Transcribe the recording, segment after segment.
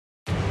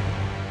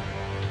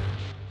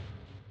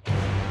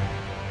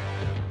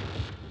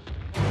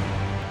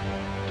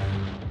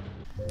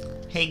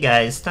Hey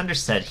guys,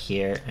 Thunderset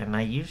here, and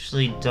I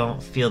usually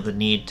don't feel the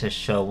need to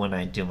show when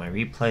I do my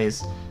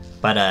replays,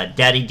 but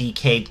Daddy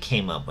DK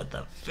came up with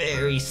a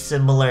very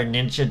similar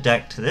ninja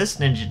deck to this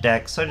ninja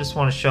deck, so I just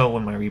want to show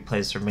when my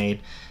replays were made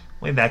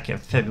way back in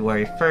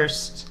February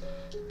 1st.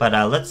 But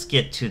let's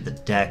get to the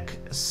deck.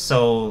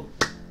 So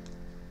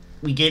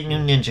we get new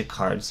ninja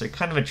cards. They're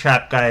kind of a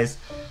trap, guys.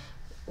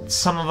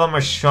 Some of them are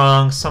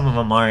strong, some of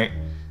them aren't.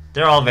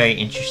 They're all very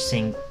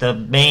interesting. The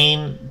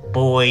main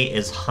boy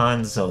is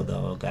Hanzo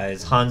though,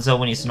 guys. Hanzo,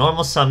 when he's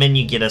normal summon,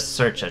 you get to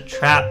search a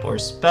trap or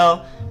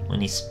spell. When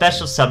he's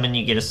special summon,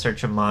 you get to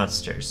search a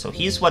monster. So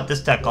he's what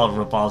this deck all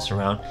revolves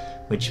around,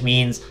 which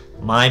means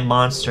my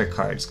monster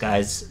cards,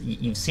 guys.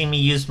 You've seen me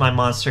use my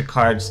monster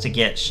cards to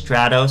get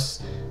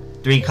Stratos.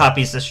 3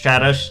 copies of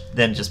Stratos,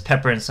 then just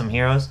pepper in some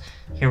heroes.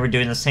 Here we're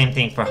doing the same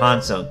thing for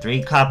Hanzo.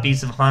 3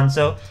 copies of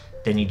Hanzo,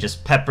 then you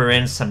just pepper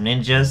in some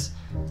ninjas.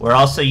 We're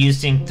also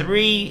using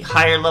 3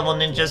 higher level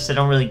ninjas that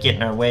don't really get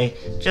in our way.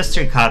 Just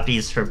 3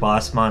 copies for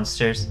boss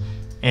monsters.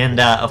 And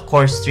of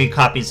course 3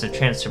 copies of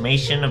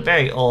Transformation, a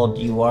very old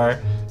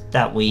UR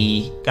that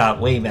we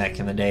got way back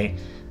in the day.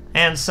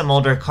 And some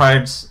older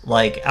cards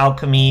like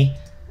Alchemy,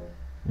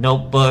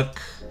 Notebook,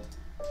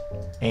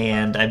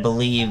 and I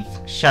believe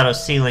Shadow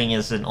Ceiling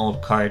is an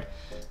old card.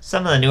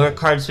 Some of the newer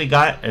cards we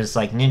got is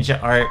like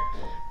Ninja Art,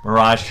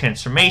 Mirage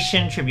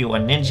Transformation, tribute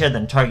 1 ninja,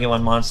 then target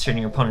 1 monster in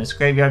your opponent's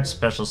graveyard,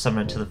 special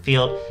summon it to the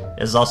field.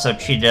 It is also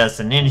treated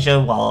as a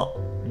ninja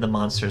while the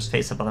monster is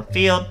face up on the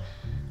field.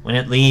 When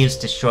it leaves,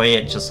 destroy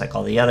it just like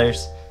all the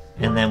others.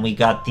 And then we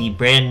got the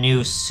brand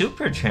new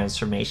Super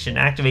Transformation.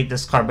 Activate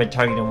this card by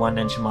targeting 1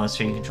 ninja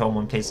monster you control,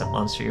 1 face up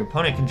monster your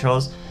opponent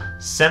controls.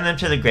 Send them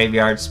to the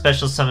graveyard,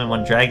 special summon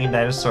 1 dragon,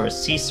 dinosaur, or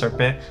sea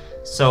serpent.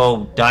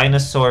 So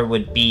dinosaur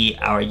would be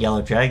our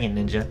yellow dragon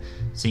ninja.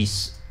 So you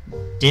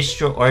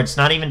destroy, or it's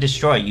not even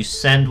destroy, you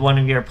send one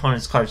of your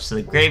opponent's cards to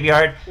the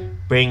graveyard,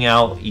 bring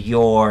out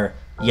your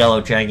yellow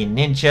dragon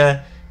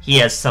ninja. He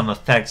has some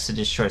effects to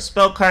destroy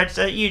spell cards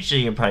that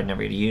usually you're probably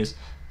never going to use,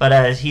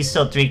 but he's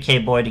still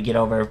 3k boy to get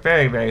over,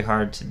 very very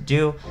hard to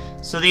do.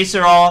 So these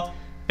are all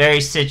very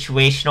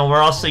situational. We're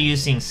also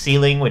using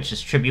Ceiling, which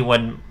is tribute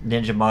 1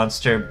 ninja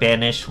monster,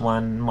 banish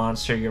 1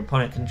 monster your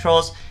opponent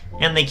controls,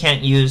 and they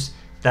can't use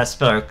that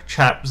spell or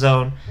trap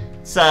zone.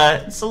 It's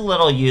a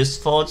little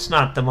useful. It's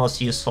not the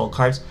most useful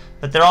cards,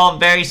 but they're all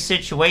very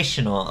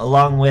situational,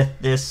 along with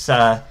this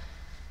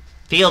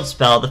field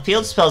spell. The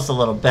field spell is a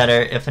little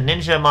better. If a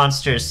ninja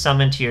monster is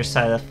summoned to your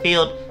side of the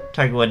field,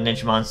 target 1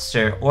 ninja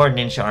monster or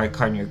ninja art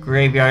card in your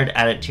graveyard,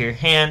 add it to your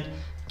hand.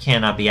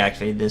 Cannot be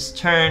activated this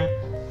turn.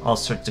 All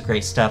sorts of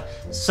great stuff.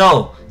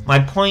 So my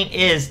point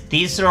is,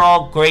 these are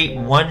all great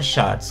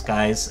one-shots,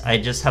 guys. I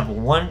just have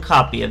 1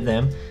 copy of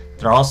them.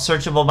 They're all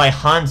searchable by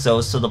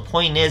Hanzo, so the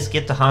point is,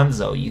 get to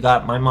Hanzo. You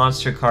got my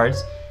monster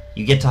cards,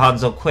 you get to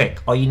Hanzo quick.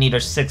 All you need are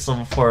 6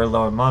 level 4 or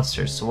lower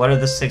monsters. So what are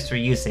the 6 we're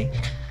using?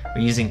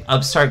 We're using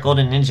Upstart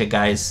Golden Ninja,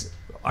 guys.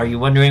 Are you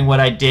wondering what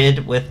I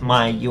did with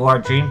my UR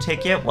Dream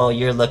ticket? Well,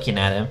 you're looking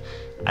at him.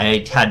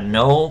 I had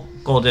no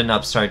Golden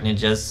Upstart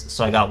Ninjas,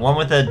 so I got 1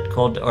 with a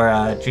gold or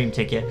a Dream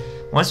ticket.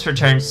 Once per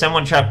turn, send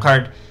 1 trap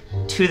card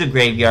to the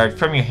graveyard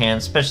from your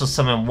hand. Special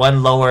summon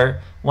 1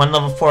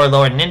 level 4 or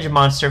lower ninja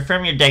monster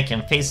from your deck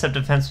in face up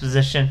defense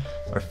position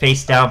or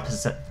face down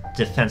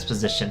defense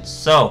position.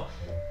 So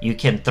you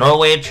can throw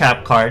away a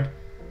trap card.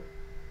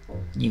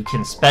 You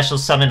can special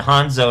summon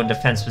Hanzo in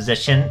defense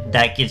position.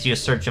 That gives you a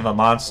search of a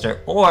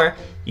monster. Or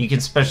you can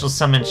special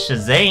summon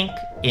Shazank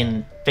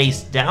in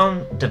face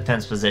down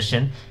defense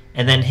position,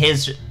 and then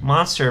his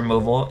monster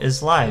removal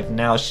is live.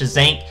 Now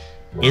Shazank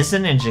is a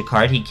ninja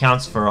card. He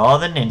counts for all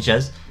the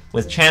ninjas.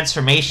 With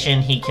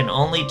transformation, he can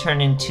only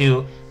turn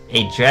into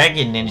a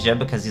dragon ninja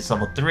because he's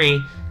level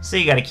 3, so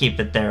you gotta keep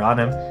it there on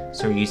him.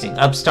 So we're using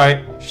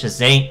Upstart,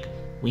 Shazank.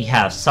 We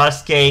have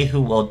Sasuke,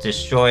 who will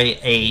destroy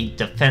a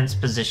defense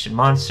position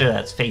monster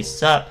that's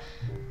face up.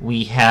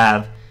 We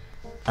have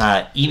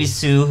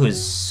Ibisu, who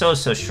is so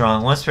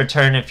strong. Once per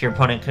turn, if your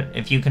opponent,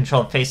 if you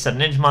control a face up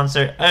ninja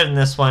monster, other than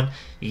this one,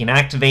 you can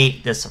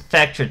activate this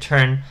effect,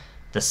 return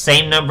the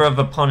same number of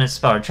opponent's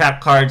spell or trap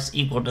cards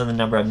equal to the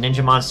number of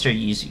ninja monster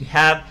you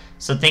have.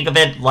 So think of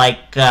it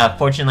like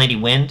Fortune Lady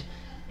Wind.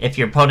 If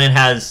your opponent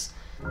has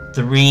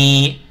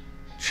 3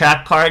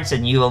 trap cards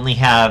and you only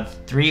have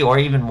 3 or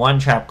even 1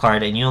 trap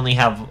card and you only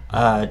have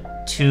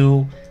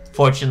 2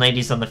 Fortune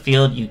Ladies on the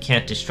field, you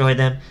can't destroy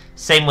them.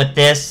 Same with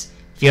this.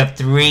 If you have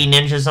 3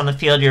 ninjas on the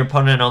field, your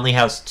opponent only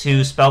has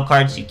 2 spell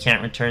cards, you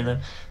can't return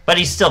them. But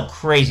he's still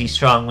crazy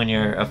strong when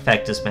your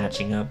effect is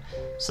matching up.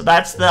 So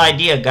that's the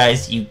idea,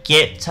 guys. You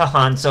get to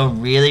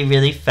Hanzo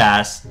really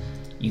fast.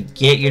 You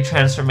get your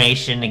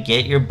transformation to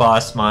get your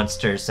boss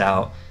monsters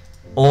out.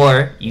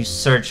 Or you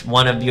search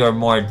one of your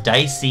more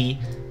dicey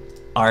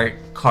art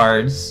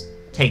cards,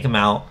 take them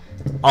out.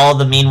 All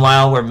the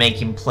meanwhile, we're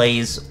making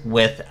plays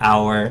with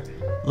our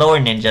lower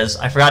ninjas.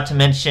 I forgot to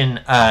mention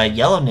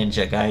Yellow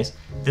Ninja, guys.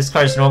 This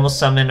card's normal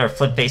summon or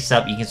flip face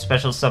up. You can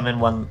special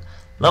summon 1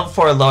 Level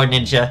 4 or lower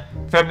ninja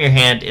from your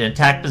hand in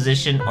attack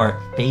position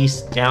or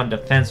face down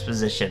defense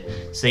position.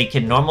 So you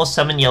can normal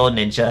summon yellow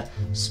ninja,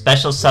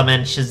 special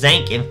summon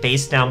Shazank in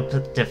face down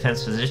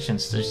defense position.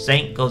 So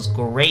Shazank goes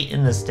great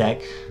in this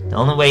deck. The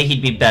only way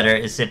he'd be better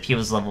is if he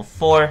was level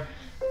 4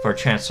 for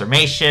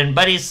transformation,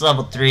 but he's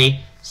level 3.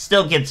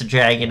 Still gets a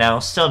dragon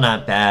out, still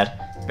not bad.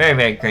 Very,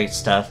 very great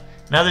stuff.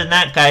 And other than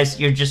that, guys,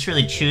 you're just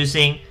really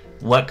choosing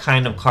what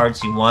kind of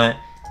cards you want.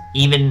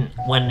 Even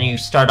when you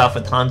start off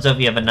with Hanzo, if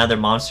you have another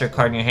monster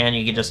card in your hand,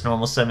 you can just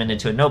normal summon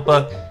into a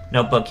notebook.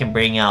 Notebook can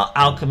bring out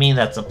alchemy,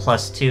 that's a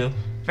 +2.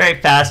 Very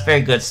fast,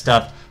 very good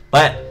stuff.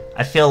 But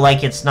I feel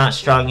like it's not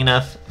strong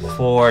enough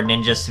for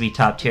ninjas to be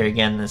top tier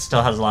again. It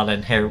still has a lot of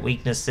inherent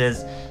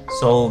weaknesses.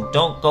 So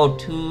don't go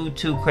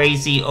too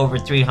crazy over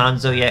 3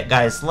 Hanzo yet,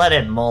 guys. Let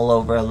it mull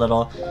over a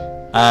little.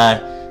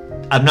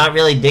 I'm not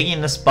really digging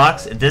this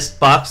box. If this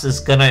box is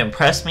gonna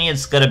impress me,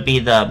 it's gonna be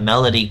the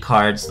Melody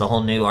cards, the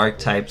whole new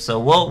archetype. So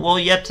we'll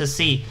yet to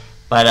see.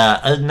 But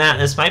other than that,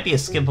 this might be a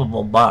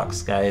skippable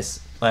box, guys.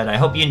 But I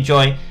hope you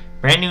enjoy.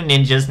 Brand new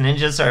ninjas.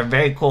 Ninjas are a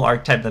very cool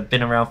archetype that's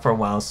been around for a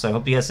while. So I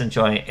hope you guys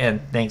enjoy, and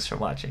thanks for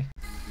watching.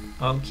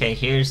 Okay,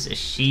 here's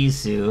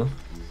Shizu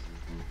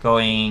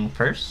going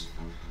first.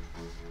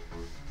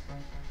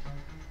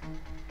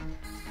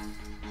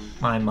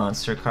 My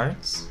monster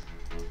cards.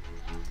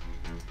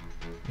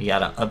 We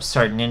got an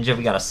Upstart Ninja,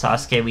 we got a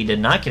Sasuke, we did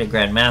not get a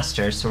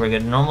Grandmaster, so we're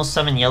going to normal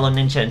summon Yellow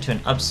Ninja into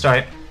an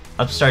Upstart.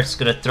 Upstart's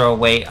going to throw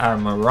away our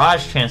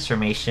Mirage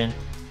transformation,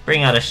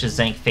 bring out a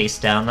Shazank face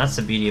down. That's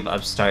the beauty of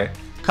Upstart,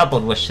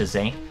 coupled with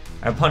Shazank.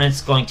 Our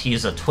opponent's going to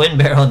use a Twin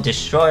Barrel and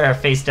destroy our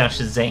face down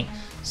Shazank,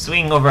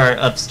 swing over our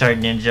Upstart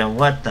Ninja.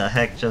 What the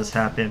heck just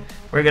happened?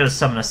 We're going to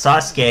summon a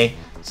Sasuke,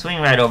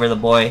 swing right over the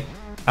boy.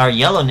 Our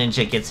Yellow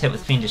Ninja gets hit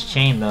with Fiendish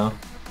Chain though,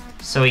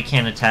 so he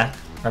can't attack.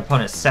 Our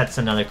opponent sets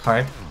another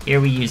card. Here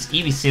we use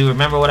Ibisu.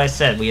 Remember what I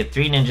said, we have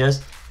 3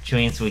 ninjas, which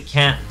means we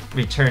can't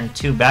return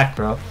 2 back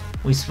row.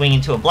 We swing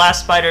into a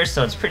Blast Spider,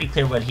 so it's pretty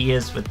clear what he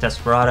is with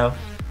Desperado.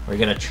 We're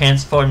going to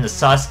transform the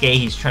Sasuke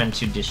he's trying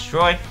to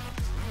destroy.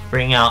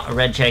 Bring out a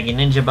Red Dragon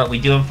Ninja, but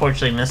we do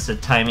unfortunately miss the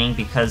timing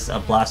because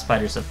of Blast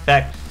Spider's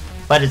effect.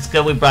 But it's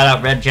good we brought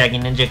out Red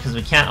Dragon Ninja because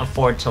we can't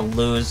afford to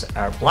lose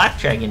our Black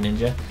Dragon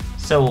Ninja.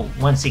 So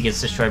once he gets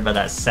destroyed by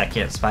that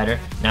second spider.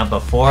 Now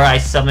before I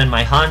summon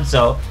my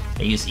Hanzo,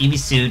 I use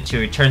Ibisu to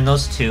return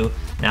those 2.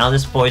 Now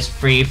this boy's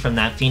free from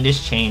that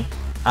Fiendish Chain.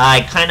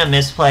 I kind of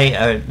misplay,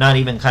 or not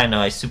even kind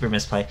of, I super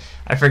misplay.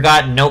 I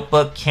forgot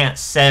Notebook can't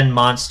send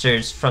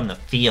monsters from the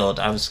field.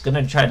 I was going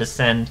to try to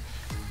send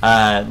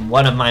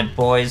one of my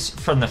boys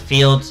from the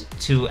field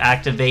to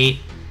activate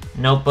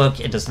Notebook.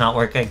 It does not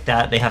work like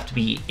that. They have to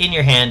be in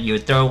your hand. You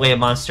would throw away a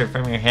monster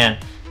from your hand,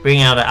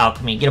 bring out an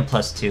alchemy, get a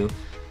 +2.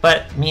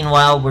 But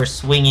meanwhile, we're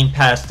swinging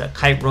past a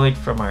Kiteroid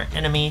from our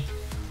enemy.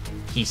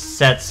 He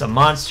sets a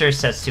monster,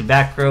 sets 2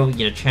 back row, we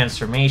get a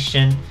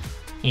transformation.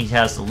 He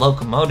has the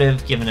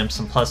Locomotive, giving him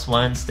some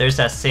 +1s. There's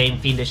that same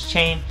Fiendish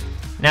Chain.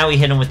 Now we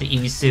hit him with the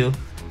Ibisu.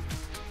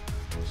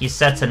 He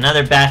sets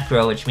another back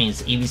row, which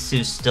means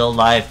Ibisu's still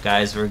alive,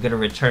 guys. We're going to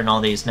return all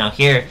these. Now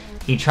here,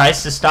 he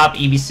tries to stop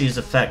Ibisu's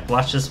effect.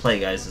 Watch this play,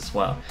 guys, as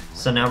well.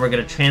 So now we're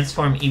going to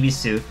transform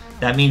Ibisu.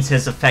 That means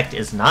his effect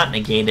is not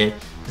negated.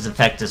 His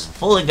effect is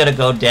fully going to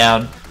go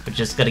down. We're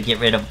just going to get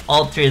rid of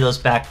all 3 of those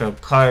back row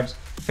cards,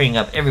 freeing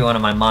up every one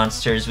of my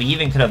monsters. We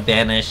even could have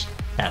banished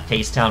that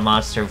face-down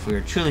monster if we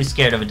were truly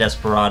scared of a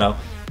Desperado.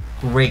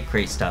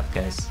 Great stuff,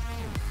 guys.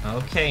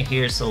 Okay,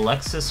 here's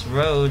Alexis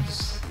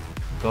Rhodes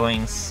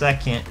going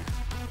second.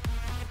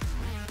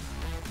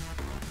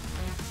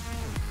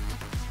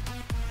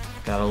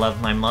 Gotta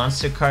love my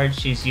monster card.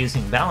 She's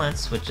using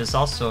Balance, which is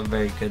also a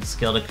very good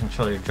skill to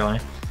control your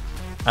drawing.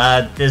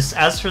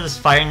 As for this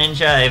Fire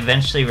Ninja, I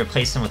eventually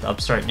replaced him with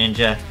Upstart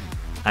Ninja.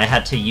 I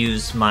had to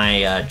use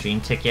my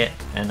Dream Ticket,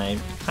 and I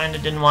kind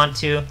of didn't want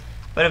to,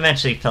 but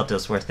eventually felt it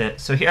was worth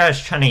it. So here I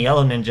was trying to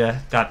Yellow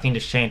Ninja, got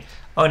Fiendish Chain.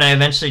 Oh, and I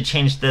eventually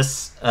changed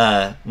this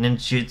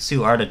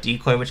Ninjutsu Art of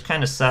Decoy, which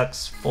kind of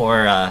sucks,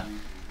 for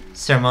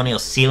Ceremonial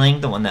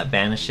Sealing, the one that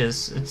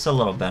banishes. It's a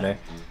little better.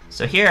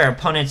 So here our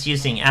opponent's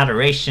using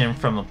Adoration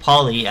from a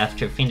Poly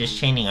after Fiendish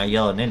Chaining our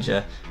Yellow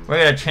Ninja. We're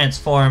going to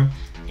transform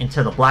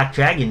into the Black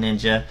Dragon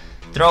Ninja,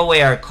 throw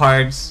away our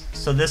cards.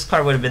 So this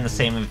card would have been the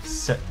same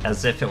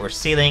as if it were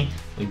Sealing.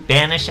 We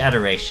banish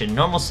Adoration,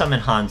 normal summon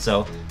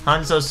Hanzo.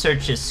 Hanzo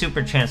searches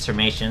Super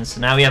Transformation,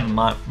 so now we have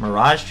a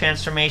Mirage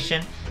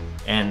Transformation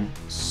and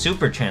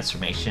Super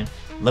Transformation.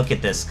 Look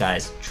at this,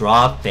 guys.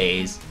 Draw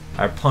phase.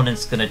 Our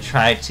opponent's going to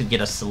try to get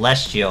a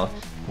Celestial.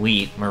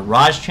 We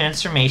Mirage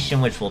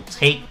Transformation, which will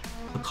take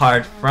a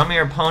card from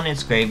your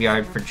opponent's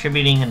graveyard for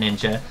tributing a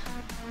ninja.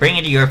 Bring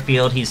it to your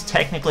field. He's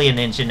technically a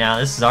ninja now.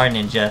 This is our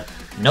ninja.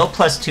 No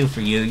 +2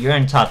 for you. You're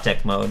in top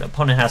deck mode.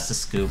 Opponent has to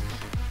scoop.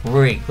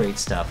 Great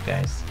stuff,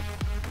 guys.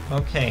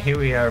 Okay, here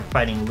we are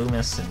fighting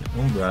Loomis and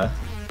Umbra.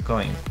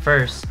 Going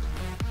first.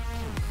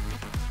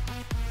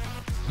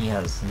 He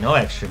has no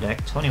extra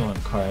deck, 21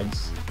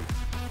 cards.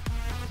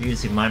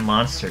 Using my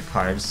monster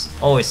cards.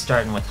 Always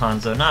starting with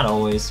Hanzo. Not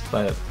always,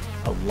 but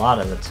a lot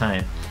of the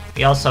time.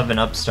 We also have an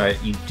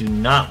upstart. You do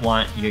not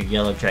want your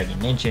Yellow Dragon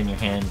Ninja in your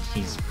hand.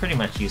 He's pretty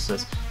much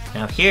useless.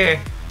 Now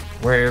here,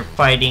 we're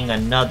fighting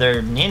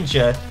another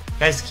ninja.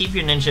 Guys, keep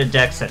your ninja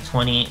decks at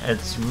 20.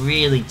 It's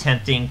really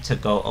tempting to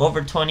go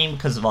over 20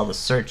 because of all the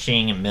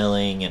searching and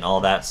milling and all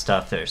that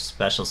stuff. There's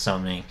special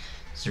summoning.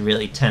 It's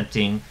really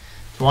tempting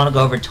to want to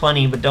go over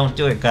 20, but don't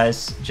do it,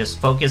 guys. Just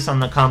focus on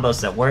the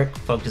combos that work.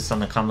 Focus on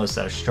the combos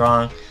that are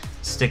strong.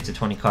 Stick to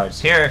 20 cards.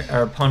 Here,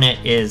 our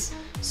opponent is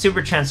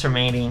super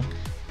transformating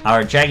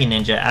our Dragon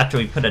Ninja after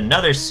we put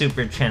another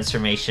super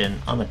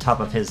transformation on the top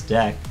of his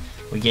deck.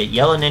 We get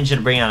Yellow Ninja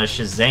to bring out a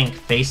Shazank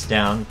face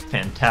down.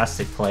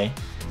 Fantastic play.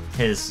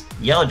 His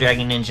Yellow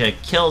Dragon Ninja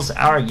kills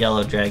our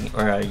Yellow Dragon,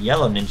 or our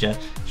Yellow Ninja.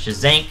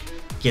 Shazank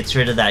gets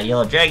rid of that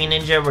Yellow Dragon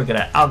Ninja. We're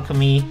gonna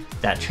Alchemy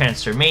that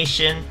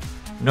transformation.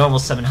 Normal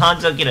summon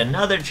Hanzo, get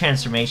another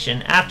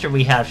transformation after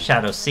we have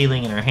Shadow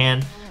Ceiling in our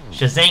hand.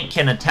 Shazank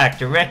can attack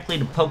directly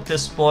to poke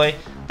this boy.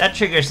 That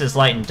triggers his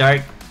Light and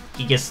Dark.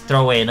 He gets to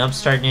throw away an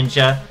Upstart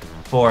Ninja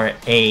for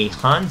a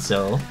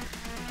Hanzo.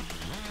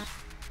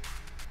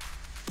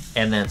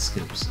 And then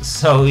scoops.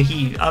 So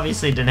he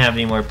obviously didn't have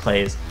any more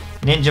plays.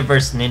 Ninja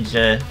versus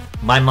Ninja.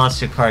 My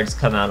monster cards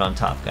come out on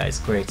top, guys.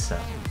 Great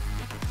stuff.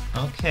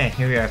 Okay,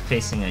 here we are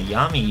facing a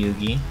Yami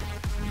Yugi.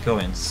 Go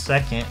in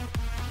second.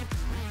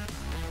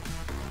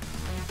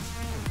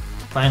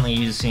 Finally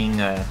using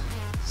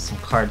some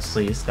card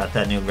sleeves. Got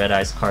that new Red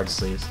Eyes card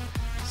sleeves.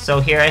 So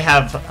here I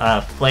have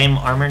Flame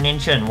Armor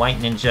Ninja and White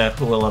Ninja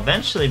who will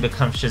eventually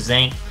become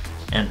Shazank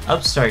and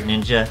Upstart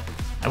Ninja.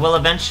 I will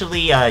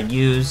eventually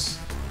use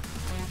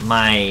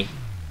my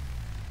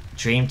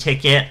Dream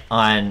Ticket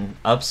on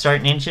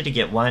Upstart Ninja to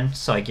get one.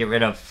 So I get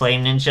rid of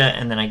Flame Ninja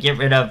and then I get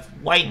rid of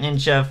White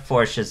Ninja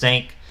for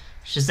Shazank.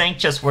 Shazank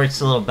just works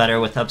a little better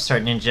with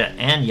Upstart Ninja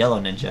and Yellow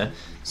Ninja.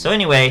 So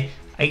anyway,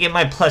 I get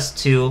my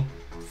 +2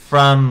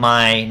 from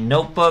my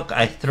notebook.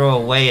 I throw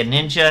away a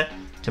Ninja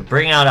to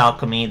bring out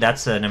Alchemy.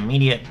 That's an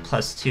immediate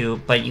 +2,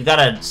 but you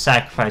gotta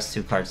sacrifice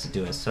 2 cards to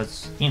do it. So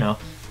it's, you know,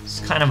 it's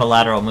kind of a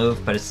lateral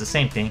move, but it's the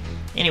same thing.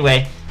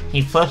 Anyway,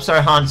 he flips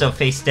our Hanzo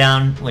face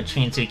down, which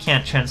means we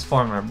can't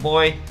transform our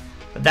boy,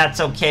 but that's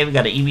okay. We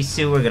got an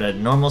Ibisu. We're gonna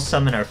normal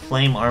summon our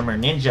Flame Armor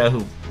Ninja,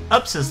 who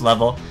ups his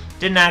level.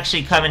 Didn't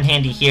actually come in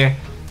handy here,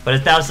 but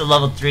if that was a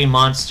level 3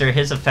 monster,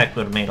 his effect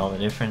would have made all the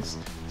difference.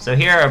 So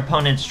here our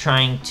opponent's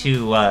trying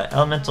to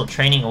elemental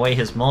training away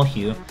his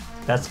Molehue.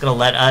 That's gonna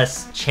let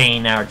us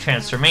chain our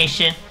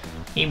transformation.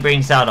 He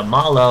brings out a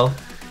Malo.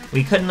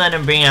 We couldn't let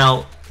him bring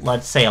out,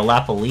 let's say, a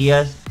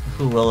Lapolia,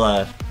 who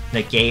will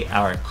negate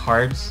our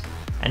cards.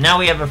 And now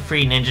we have a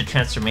free Ninja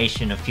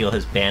transformation to fuel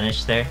his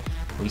banish there.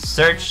 We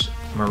search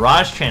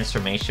Mirage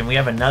transformation. We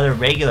have another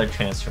regular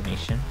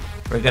transformation.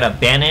 We're gonna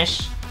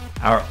banish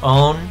our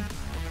own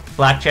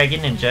Black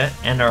Dragon Ninja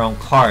and our own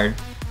card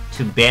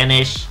to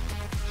banish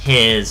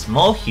his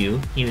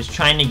Molehue. He was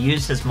trying to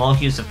use his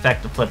Molehue's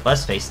effect to flip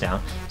us face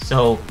down.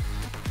 So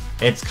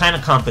it's kind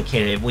of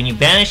complicated. When you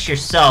banish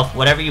yourself,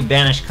 whatever you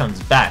banish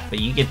comes back, but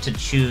you get to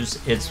choose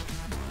its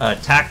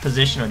attack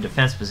position or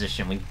defense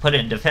position. We put it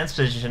in defense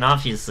position,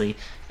 obviously,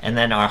 and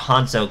then our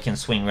Hanzo can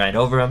swing right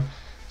over him.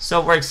 So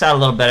it works out a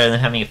little better than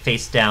having a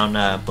face down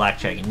Black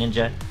Dragon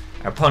Ninja.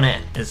 Our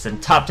opponent is in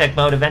top deck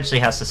mode, eventually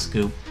has to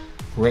scoop.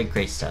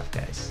 Great stuff,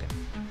 guys.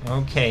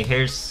 Okay,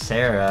 here's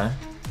Sarah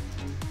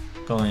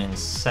going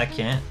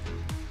second.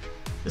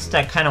 This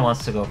deck kind of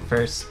wants to go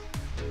first.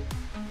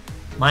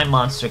 My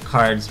monster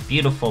cards,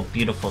 beautiful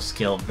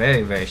skill,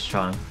 very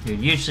strong. You're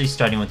usually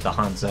starting with the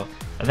Hanzo.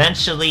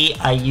 Eventually,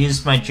 I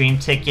used my Dream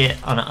Ticket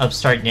on an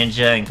Upstart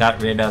Ninja and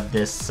got rid of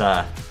this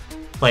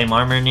Flame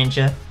Armor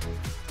Ninja.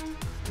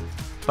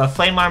 But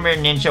Flame Armor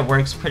Ninja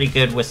works pretty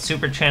good with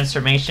Super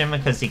Transformation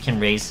because he can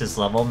raise his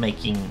level,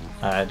 making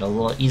it a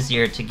little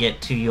easier to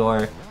get to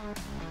your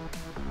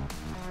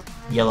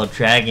Yellow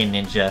Dragon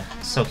Ninja.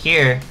 So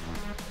here,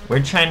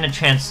 we're trying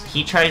to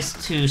he tries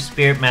to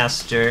Spirit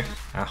Master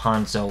our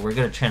Hanzo. We're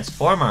going to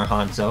transform our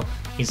Hanzo.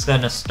 He's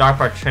going to stop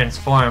our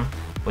transform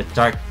with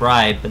Dark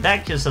Bribe, but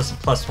that gives us a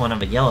 +1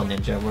 of a Yellow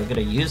Ninja. We're going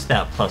to use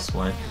that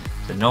 +1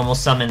 to normal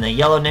summon the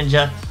Yellow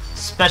Ninja,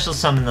 special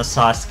summon the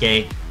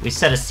Sasuke. We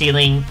set a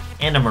Ceiling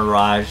and a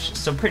Mirage,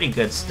 so pretty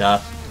good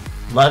stuff.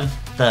 Love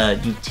the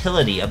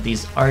utility of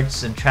these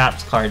arts and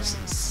traps cards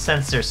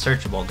since they're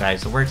searchable,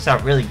 guys. It works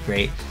out really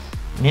great.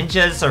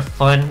 Ninjas are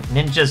fun,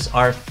 and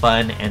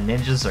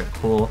ninjas are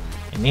cool,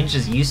 and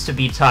ninjas used to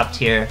be top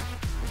tier.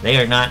 They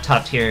are not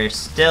top tier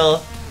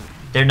still.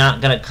 They're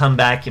not gonna come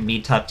back and be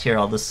top tier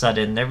all of a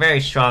sudden. They're very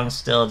strong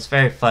still, it's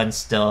very fun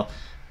still,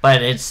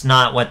 but it's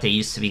not what they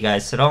used to be,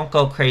 guys. So don't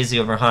go crazy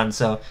over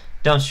Hanzo.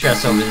 Don't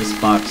stress over this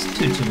box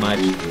too much.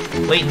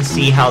 Wait and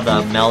see how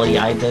the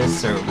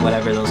Meliibus or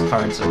whatever those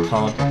cards are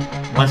called.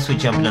 Once we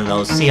jump into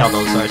those, see how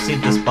those are, see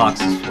if this box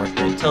is worth it.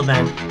 Until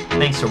then,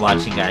 thanks for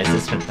watching, guys.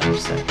 It's been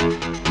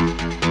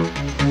Thunderset.